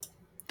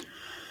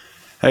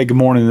Hey, good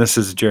morning. This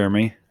is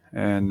Jeremy,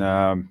 and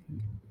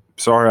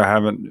sorry I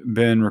haven't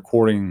been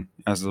recording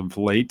as of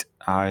late.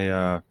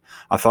 I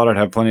thought I'd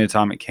have plenty of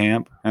time at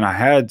camp, and I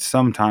had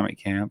some time at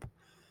camp,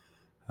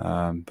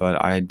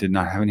 but I did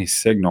not have any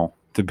signal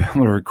to be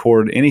able to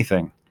record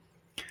anything.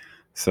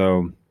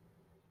 So,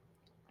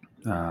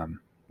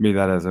 be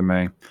that as it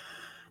may,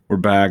 we're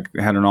back.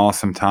 Had an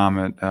awesome time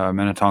at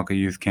Minnetonka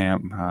Youth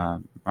Camp.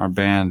 Our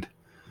band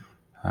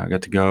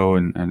got to go,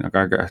 and I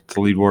got to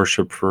lead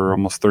worship for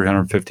almost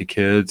 350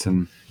 kids,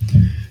 and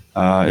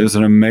it was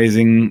an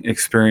amazing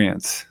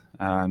experience.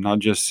 Not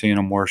just seeing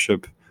them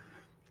worship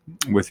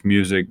with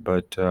music,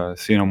 but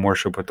seeing them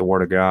worship with the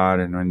Word of God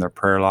and in their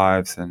prayer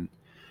lives, and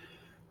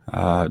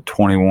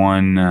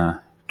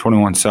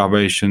 21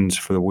 salvations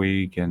for the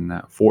week,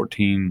 and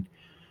 14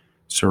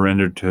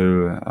 surrendered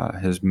to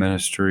His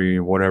ministry,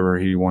 whatever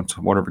He wants,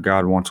 whatever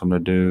God wants them to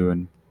do.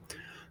 And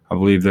I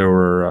believe there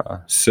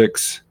were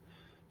 6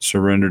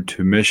 surrendered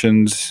to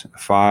missions,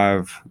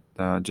 5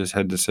 just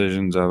had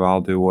decisions of I'll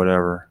do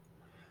whatever.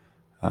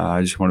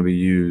 I just want to be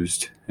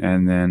used.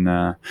 And then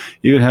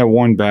you even had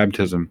one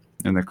baptism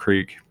in the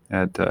creek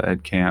at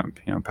camp.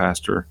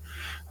 Pastor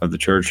of the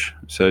church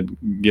said,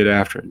 "Get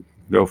after it,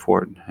 go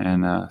for it."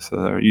 And so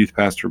the youth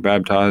pastor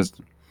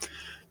baptized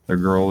the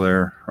girl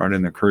there right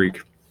in the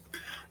creek.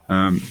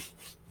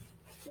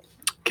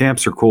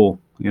 Camps are cool.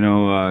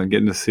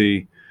 Getting to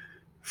see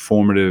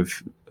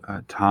formative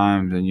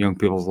times in young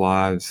people's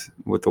lives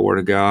with the Word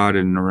of God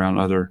and around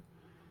other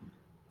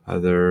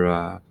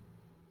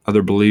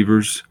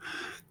believers.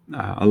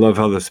 I love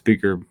how the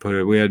speaker put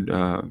it. We had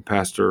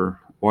Pastor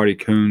Whitey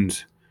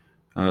Coons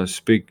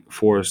speak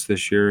for us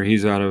this year.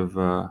 He's out of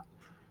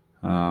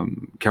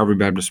Calvary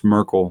Baptist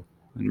Merkel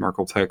in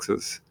Merkel,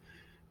 Texas,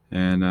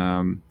 and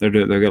they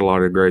got a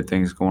lot of great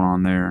things going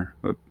on there.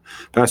 But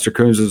Pastor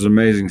Coons is an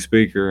amazing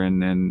speaker,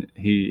 and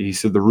he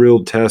said the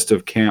real test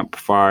of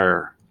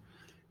campfire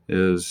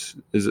is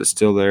it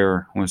still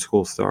there when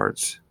school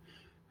starts?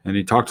 And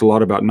he talked a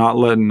lot about not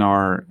letting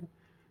our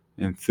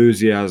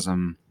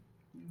enthusiasm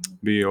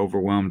be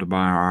overwhelmed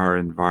by our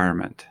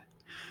environment.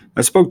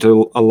 That spoke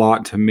to a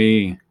lot to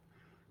me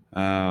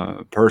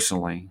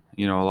personally.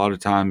 A lot of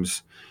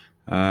times,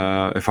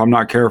 if I'm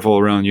not careful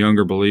around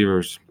younger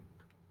believers,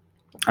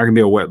 I can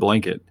be a wet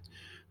blanket.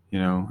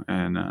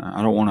 And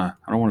I don't want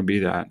to be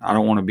that. I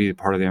don't want to be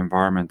part of the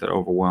environment that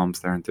overwhelms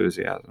their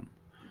enthusiasm.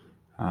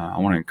 I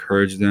want to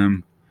encourage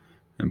them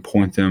and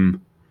point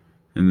them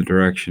in the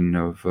direction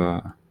of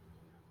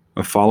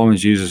following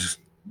Jesus,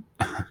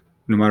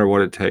 no matter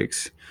what it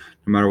takes,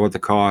 no matter what the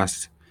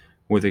cost,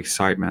 with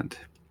excitement.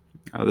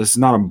 This is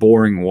not a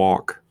boring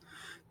walk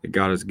that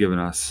God has given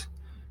us.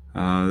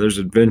 There's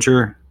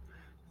adventure,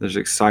 there's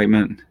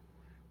excitement,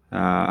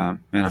 and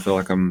I feel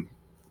like I'm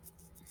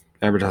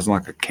advertising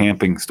like a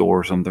camping store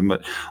or something.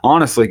 But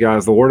honestly,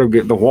 guys, the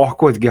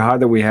walk with God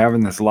that we have in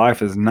this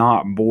life is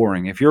not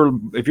boring. If you're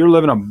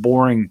living a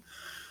boring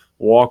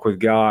walk with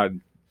God,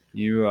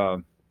 you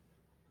I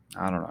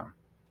don't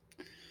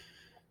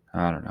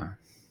know.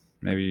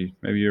 Maybe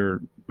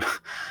you're.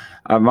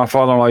 My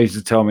father-in-law used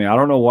to tell me, "I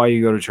don't know why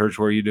you go to church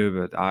where you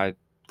do, but I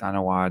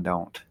know why I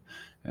don't."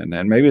 And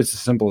then maybe it's as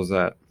simple as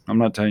that. I'm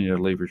not telling you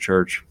to leave your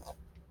church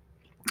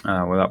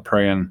without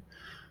praying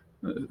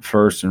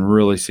first and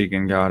really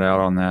seeking God out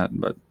on that.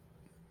 But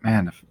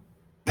man,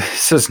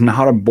 this is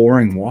not a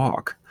boring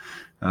walk.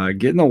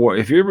 Get in the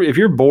if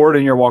you're bored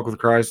in your walk with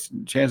Christ,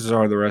 chances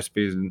are the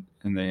recipe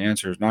and the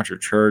answer is not your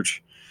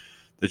church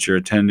that you're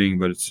attending,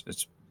 but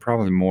it's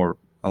probably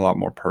a lot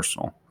more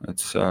personal.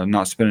 It's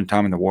not spending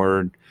time in the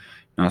Word,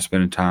 not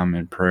spending time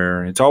in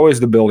prayer. It's always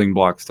the building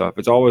block stuff.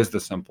 It's always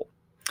the simple.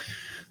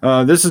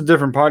 This is a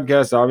different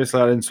podcast.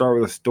 Obviously, I didn't start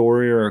with a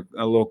story or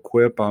a little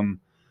quip.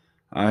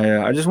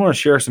 I just want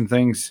to share some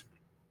things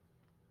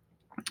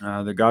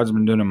that God's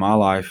been doing in my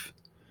life,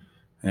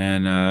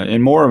 and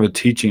in more of a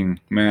teaching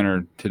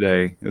manner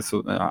today.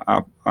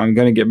 I'm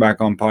going to get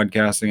back on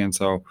podcasting, and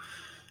so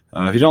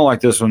if you don't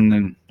like this one,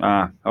 then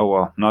oh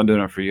well, I'm not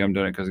doing it for you. I'm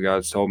doing it because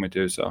God's told me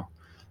to. So,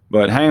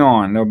 but hang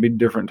on, there'll be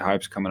different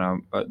types coming up.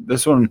 But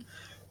this is going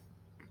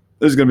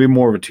to be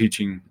more of a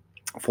teaching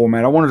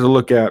format. I wanted to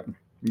look at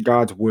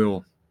God's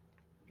will,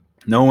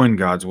 knowing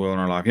God's will in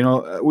our life.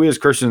 We as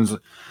Christians,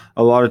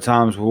 a lot of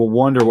times will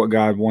wonder what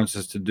God wants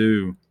us to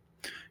do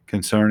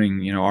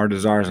concerning, our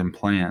desires and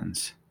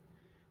plans.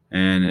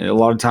 And a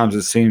lot of times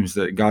it seems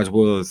that God's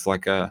will is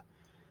like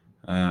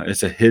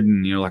it's a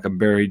hidden, like a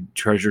buried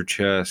treasure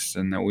chest,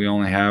 and that we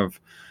only have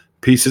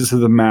pieces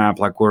of the map,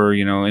 like we're,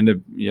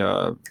 into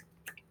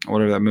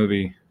whatever that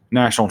movie,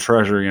 National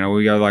Treasure.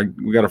 We got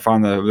to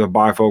find the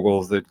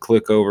bifocals that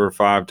click over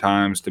 5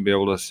 times to be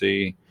able to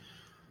see.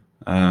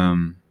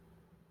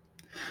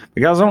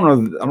 Because I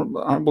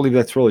don't believe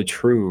that's really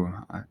true.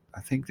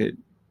 I think that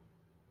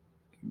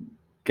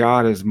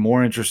God is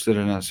more interested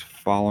in us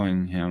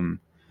following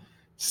Him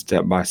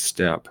step by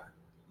step.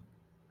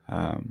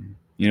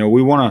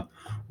 We want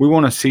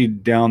to see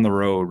down the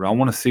road. I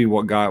want to see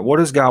what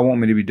does God want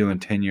me to be doing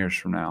 10 years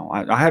from now?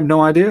 I have no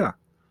idea.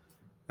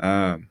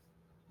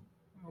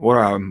 what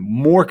I'm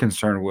more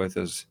concerned with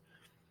is,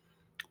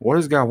 what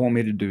does God want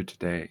me to do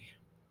today?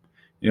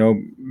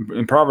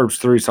 In Proverbs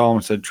 3,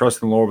 Solomon said,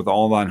 trust in the Lord with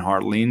all thine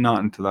heart, lean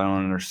not into thine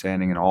own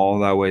understanding, in all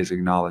thy ways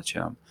acknowledge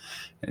him,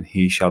 and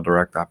he shall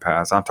direct thy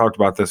paths. I've talked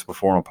about this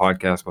before on a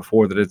podcast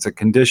before, that it's a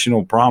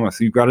conditional promise.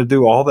 You've got to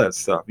do all that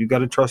stuff. You've got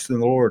to trust in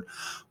the Lord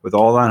with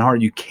all thine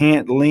heart. You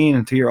can't lean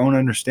into your own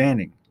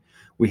understanding.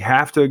 We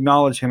have to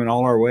acknowledge him in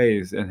all our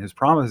ways, and his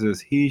promise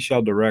is he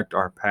shall direct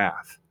our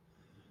path.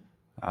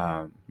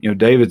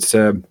 David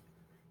said,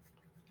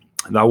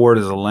 thy word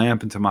is a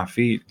lamp unto my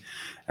feet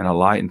and a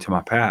light into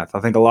my path.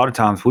 I think a lot of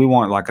times we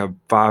want like a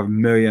 5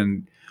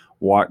 million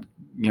watt,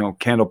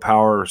 candle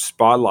power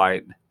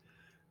spotlight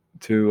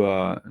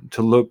to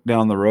look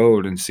down the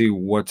road and see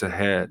what's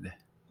ahead.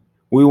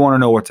 We want to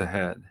know what's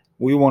ahead.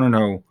 We want to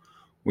know.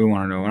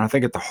 And I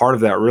think at the heart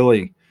of that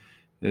really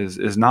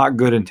is not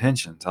good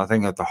intentions. I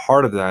think at the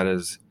heart of that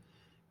is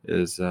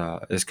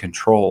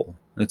control.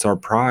 It's our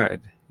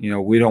pride.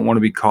 We don't want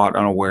to be caught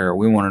unaware.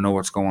 We want to know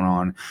what's going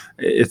on.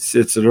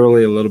 It's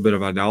really a little bit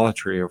of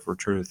idolatry, for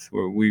truth.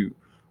 We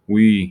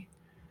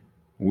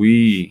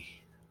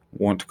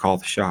want to call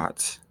the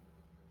shots,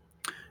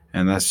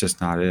 and that's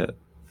just not it.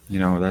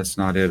 That's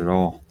not it at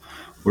all.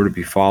 We're to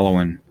be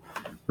following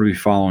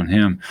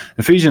him.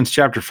 Ephesians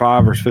chapter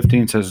 5 verse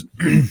 15 says,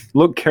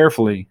 look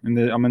carefully, I'm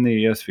in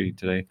the ESV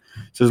today. It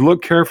says,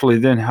 look carefully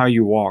then how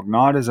you walk,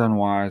 not as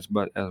unwise,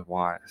 but as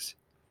wise,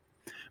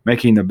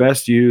 making the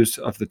best use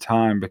of the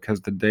time,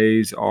 because the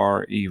days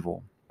are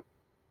evil.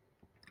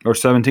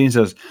 Verse 17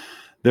 says,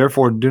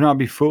 therefore do not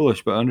be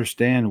foolish, but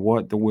understand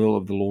what the will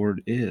of the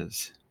Lord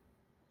is.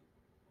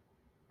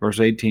 Verse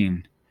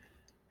 18,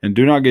 and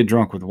do not get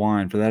drunk with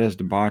wine, for that is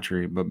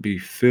debauchery, but be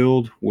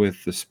filled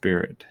with the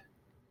Spirit.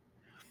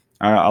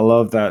 I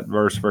love that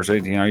verse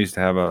 18. I used to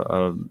have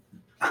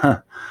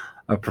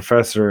a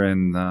professor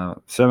in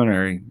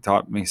seminary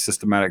taught me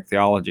systematic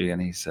theology,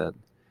 and he said,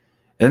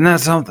 isn't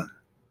that something?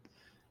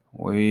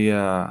 We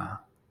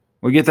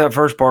get that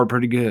first part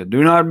pretty good.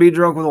 Do not be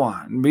drunk with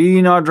wine.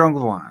 Be not drunk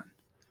with wine.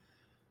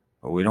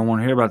 But we don't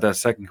want to hear about that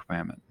second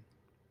commandment,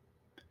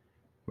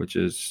 which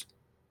is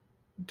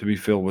to be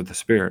filled with the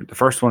Spirit. The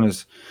first one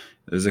is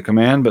a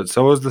command, but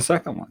so is the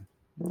second one.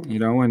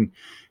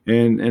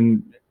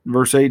 And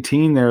verse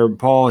 18 there,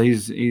 Paul,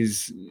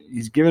 he's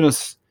given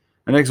us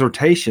an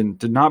exhortation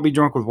to not be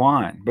drunk with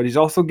wine, but he's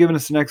also given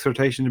us an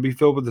exhortation to be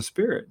filled with the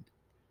Spirit.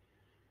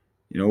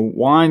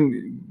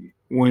 Wine,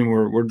 when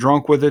we're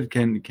drunk with it,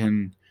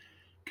 can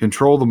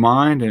control the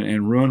mind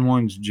and ruin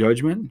one's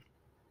judgment.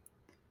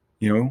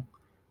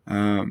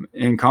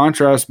 In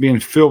contrast, being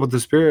filled with the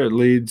Spirit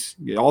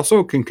it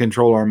also can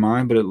control our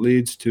mind, but it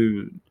leads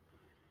to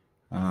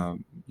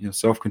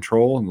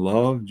self-control and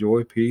love,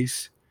 joy,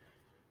 peace,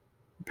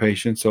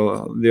 patience,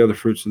 so the other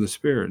fruits of the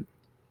Spirit.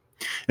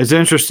 It's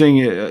interesting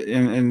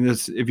in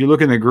this. If you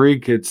look in the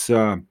Greek, it's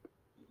the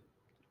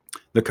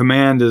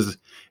command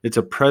it's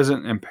a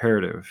present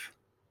imperative.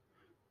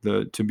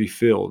 To be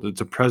filled,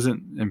 it's a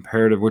present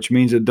imperative, which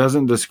means it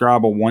doesn't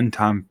describe a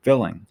one-time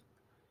filling,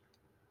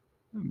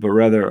 but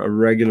rather a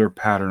regular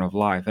pattern of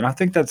life. And I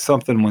think that's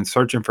something, when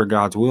searching for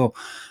God's will,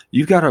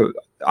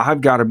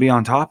 I've got to be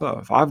on top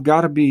of. I've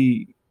got to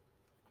be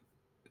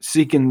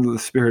seeking the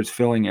Spirit's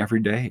filling every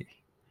day.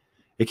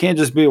 It can't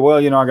just be,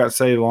 I got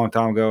saved a long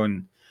time ago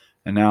and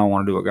now I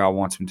want to do what God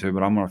wants me to,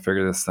 but I'm going to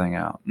figure this thing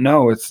out.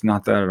 No, it's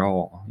not that at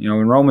all.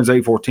 In Romans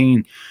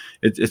 8:14,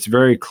 it's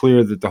very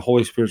clear that the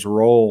Holy Spirit's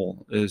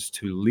role is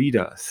to lead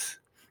us.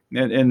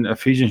 In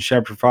Ephesians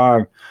chapter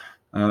 5,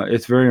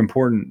 it's very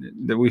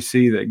important that we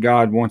see that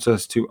God wants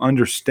us to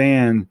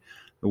understand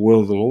the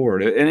will of the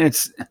Lord. And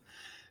it's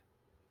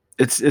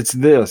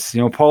this.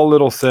 Paul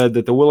Little said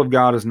that the will of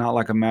God is not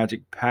like a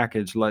magic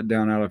package let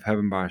down out of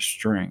heaven by a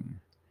string,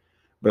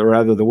 but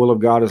rather the will of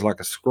God is like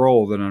a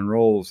scroll that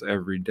unrolls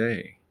every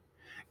day.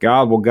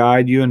 God will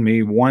guide you and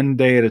me one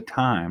day at a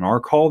time.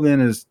 Our call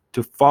then is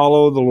to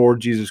follow the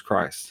Lord Jesus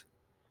Christ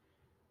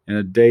in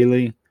a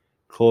daily,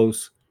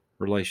 close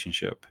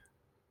relationship.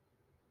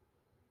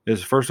 It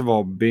is first of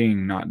all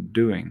being, not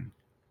doing.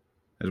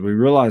 As we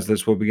realize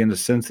this, we'll begin to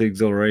sense the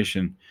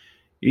exhilaration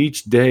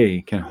each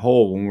day can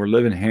hold when we're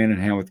living hand in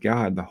hand with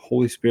God, the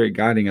Holy Spirit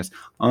guiding us,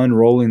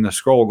 unrolling the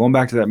scroll. Going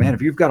back to that, man,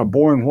 if you've got a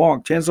boring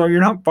walk, chances are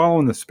you're not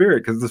following the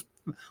Spirit, because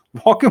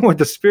walking with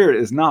the Spirit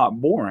is not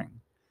boring.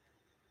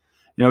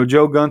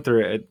 Joe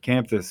Gunther at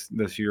camp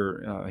this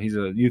year, he's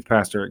a youth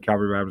pastor at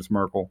Calvary Baptist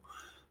Merkel,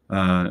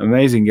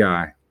 amazing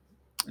guy,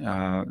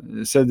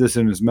 said this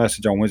in his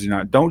message on Wednesday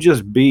night: don't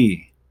just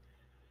be,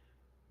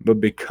 but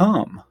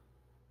become.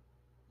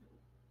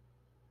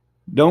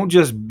 Don't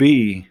just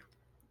be,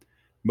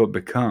 but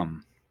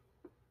become.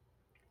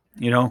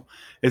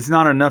 It's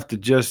not enough to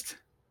just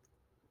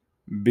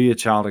be a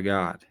child of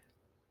God.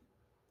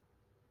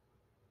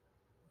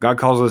 God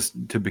calls us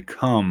to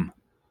become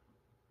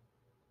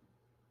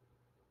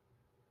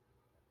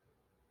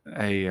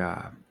a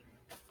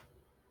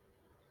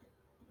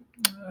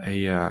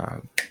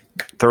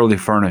thoroughly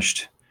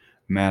furnished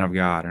man of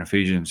God in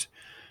Ephesians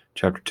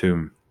chapter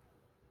 2.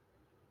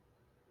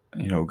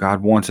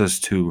 God wants us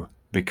to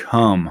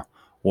become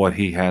what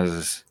He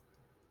has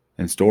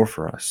in store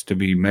for us, to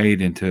be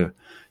made into,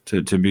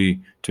 to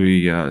be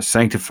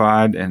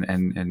sanctified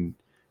and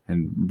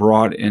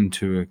brought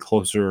into a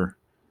closer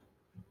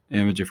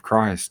image of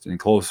Christ, and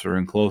closer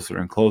and closer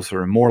and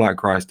closer, and more like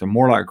Christ and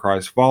more like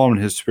Christ, following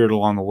His Spirit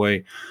along the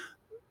way,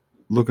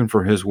 looking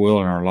for His will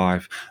in our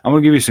life. I'm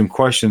going to give you some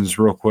questions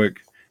real quick,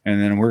 and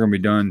then we're going to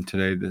be done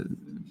today.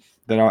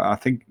 That I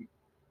think,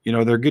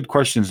 they're good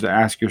questions to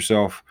ask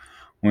yourself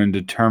when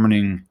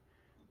determining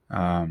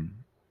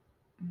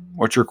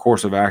what your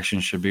course of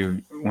action should be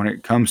when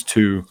it comes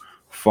to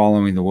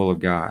following the will of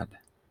God.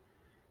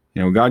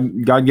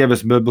 God gave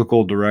us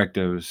biblical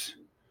directives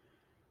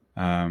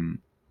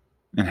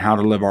and how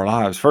to live our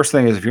lives. First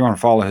thing is, if you want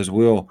to follow His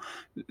will,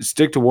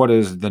 stick to what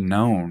is the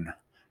known.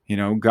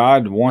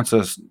 God wants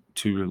us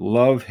to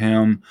love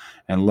Him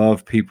and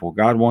love people.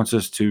 God wants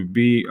us to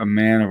be a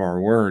man of our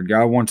word.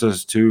 God wants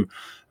us to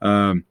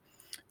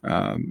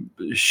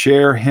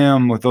share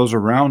Him with those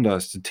around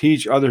us, to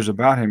teach others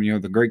about Him.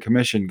 The Great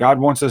Commission. God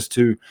wants us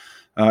to,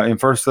 in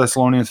 1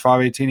 Thessalonians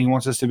 5:18, He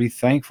wants us to be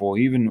thankful,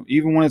 even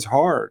when it's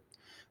hard.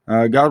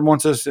 God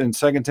wants us in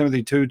 2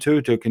 Timothy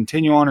 2:2 to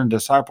continue on in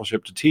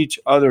discipleship, to teach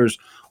others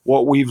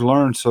what we've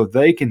learned so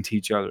they can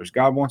teach others.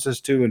 God wants us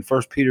to, in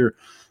 1 Peter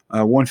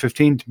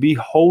 1:15, to be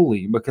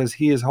holy because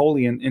He is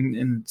holy. And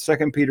in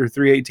 2 Peter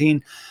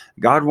 3:18,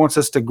 God wants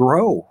us to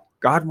grow.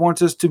 God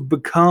wants us to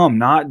become,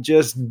 not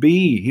just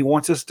be. He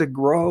wants us to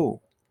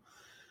grow.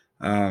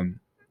 And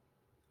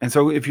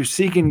so if you're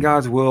seeking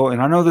God's will,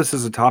 and I know this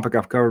is a topic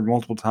I've covered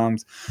multiple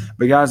times,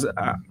 but guys,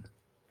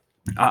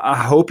 I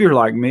hope you're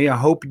like me. I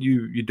hope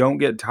you don't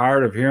get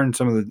tired of hearing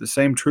some of the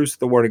same truths of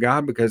the Word of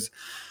God, because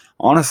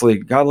honestly,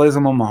 God lays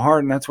them on my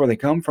heart, and that's where they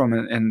come from.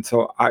 And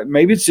so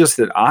maybe it's just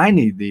that I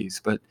need these,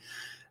 but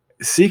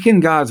seeking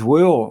God's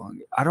will,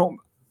 I don't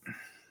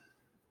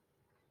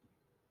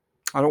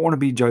want to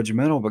be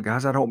judgmental, but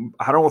guys, I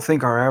don't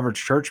think our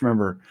average church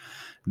member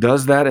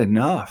does that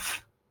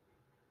enough.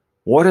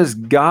 What does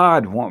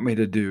God want me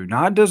to do?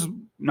 Not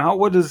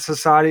what does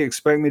society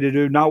expect me to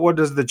do? Not what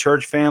does the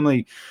church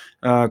family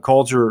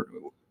culture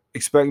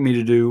expect me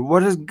to do?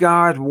 What does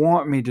God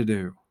want me to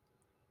do?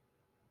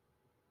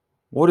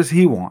 What does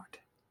He want?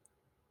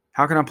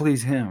 How can I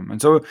please Him?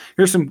 And so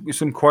here's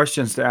some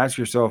questions to ask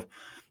yourself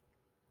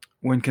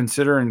when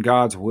considering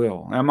God's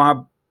will. Am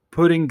I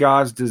putting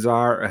God's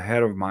desire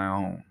ahead of my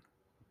own?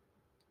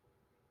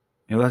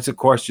 That's a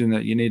question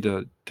that you need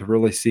to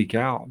really seek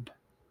out.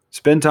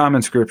 Spend time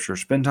in Scripture.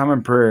 Spend time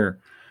in prayer,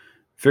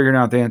 figuring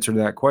out the answer to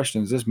that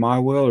question. Is this my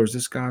will or is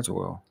this God's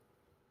will?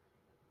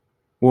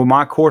 Will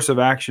my course of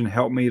action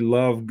help me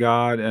love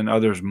God and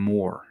others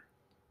more?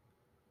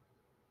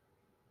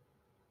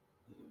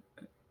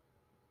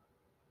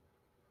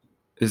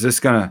 Is this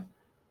gonna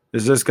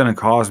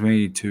cause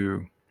me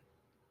to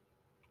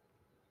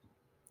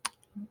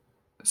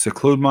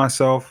seclude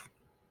myself,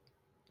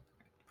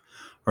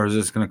 or is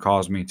this going to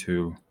cause me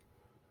to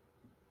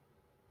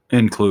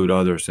include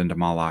others into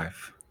my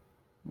life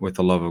with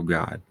the love of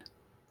God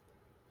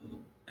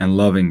and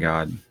loving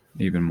God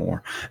even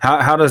more?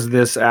 How does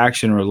this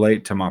action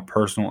relate to my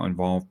personal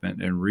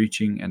involvement in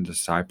reaching and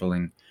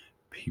discipling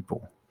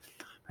people?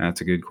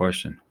 That's a good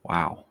question.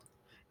 Wow.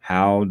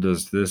 How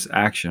does this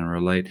action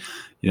relate?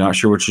 You're not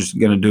sure what you're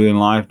going to do in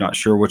life, not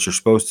sure what you're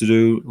supposed to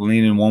do,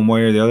 lean in one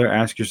way or the other.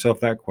 Ask yourself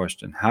that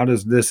question. How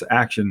does this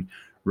action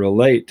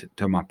relate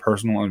to my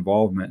personal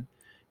involvement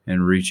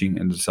in reaching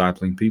and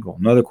discipling people?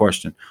 Another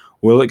question.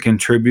 Will it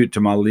contribute to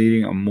my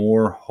leading a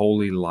more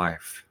holy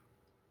life?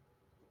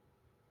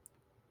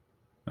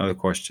 Another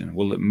question.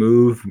 Will it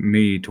move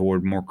me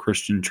toward more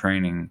Christian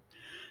training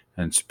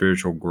and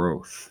spiritual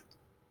growth?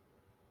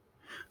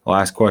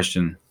 Last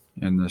question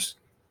in this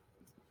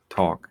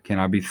talk. Can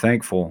I be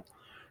thankful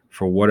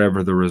for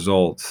whatever the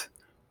results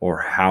or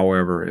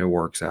however it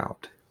works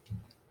out?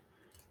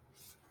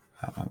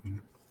 I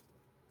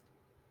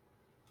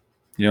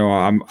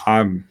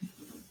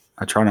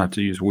try not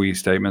to use we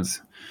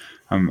statements.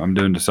 I'm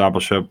doing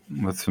discipleship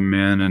with some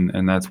men,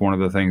 and that's one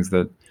of the things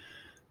that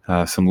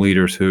some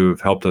leaders who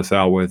have helped us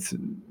out with.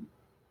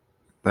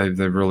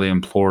 They've really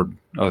implored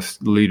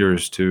us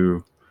leaders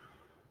to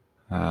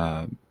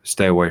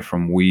stay away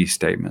from we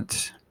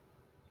statements,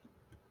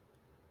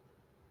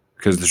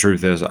 because the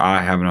truth is, I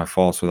have enough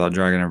faults without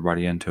dragging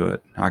everybody into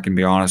it. I can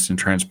be honest and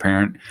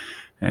transparent,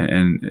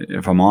 and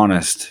if I'm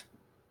honest,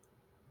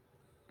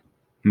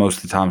 most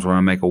of the times when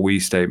I make a we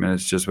statement,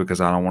 it's just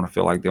because I don't want to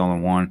feel like the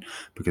only one,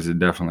 because it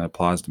definitely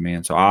applies to me.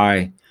 And so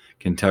I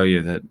can tell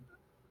you that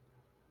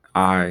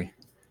I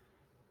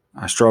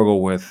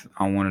struggle with,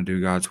 I want to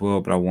do God's will,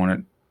 but I want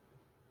it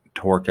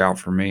to work out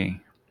for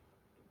me.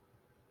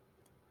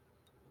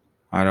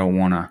 I don't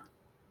want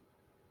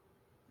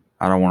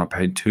to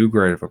pay too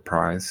great of a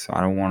price.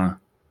 I don't want to.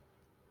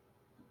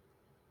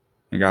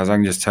 And guys, I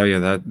can just tell you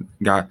that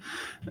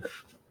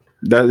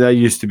that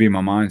used to be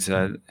my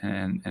mindset,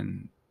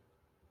 and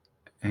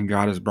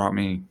God has brought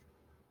me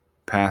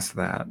past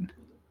that.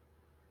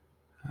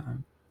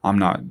 I'm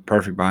not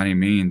perfect by any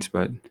means,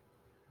 but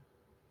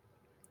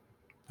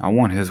I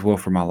want His will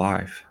for my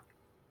life.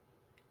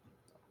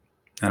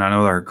 And I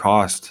know there are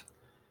costs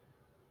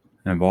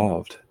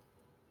involved.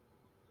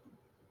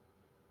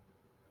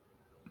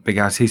 But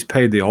guys, He's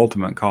paid the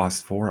ultimate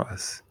cost for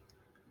us.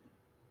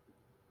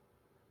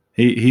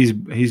 He's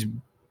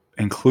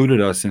included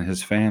us in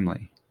His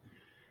family.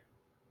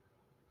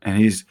 And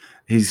He's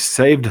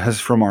saved us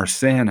from our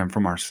sin and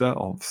from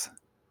ourselves.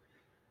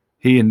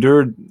 He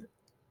endured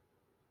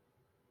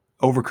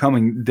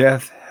overcoming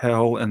death,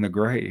 hell, and the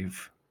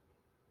grave.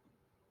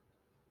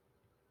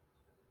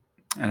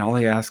 And all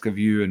He asks of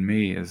you and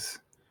me is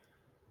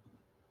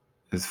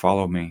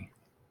follow me.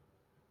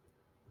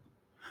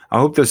 I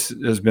hope this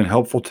has been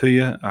helpful to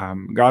you.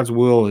 God's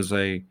will is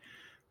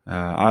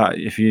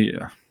if you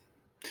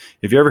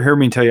ever hear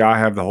me tell you I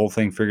have the whole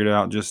thing figured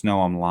out, just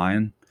know I'm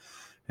lying,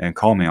 and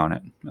call me on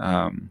it.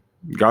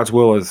 God's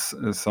will is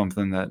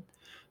something that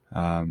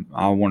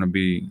I want to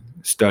be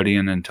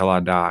studying until I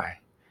die,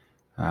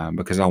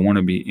 because I want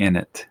to be in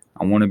it.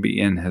 I want to be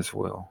in His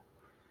will.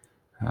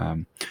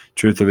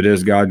 Truth of it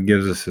is, God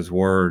gives us His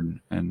word,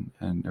 and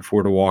if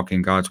we're to walk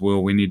in God's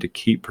will, we need to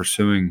keep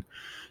pursuing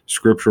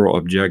scriptural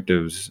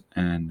objectives,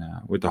 and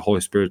with the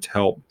Holy Spirit's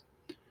help,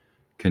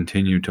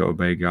 continue to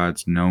obey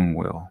God's known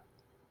will.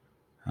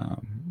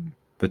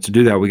 But to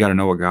do that, we got to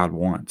know what God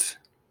wants.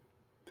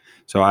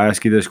 So I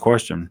ask you this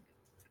question: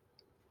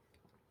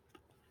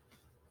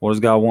 what does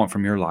God want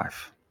from your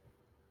life?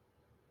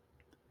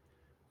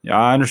 Yeah,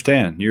 I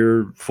understand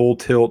you're full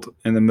tilt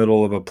in the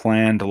middle of a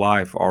planned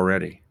life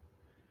already.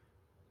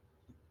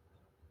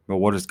 But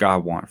what does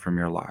God want from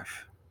your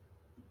life?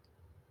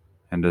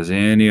 And does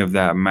any of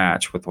that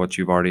match with what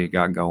you've already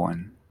got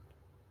going?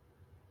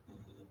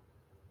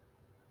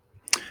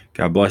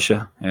 God bless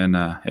you. And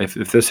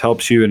if this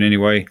helps you in any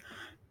way,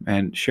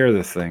 man, share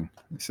this thing.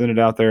 Send it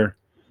out there,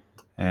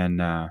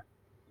 and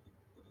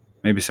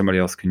maybe somebody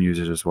else can use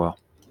it as well.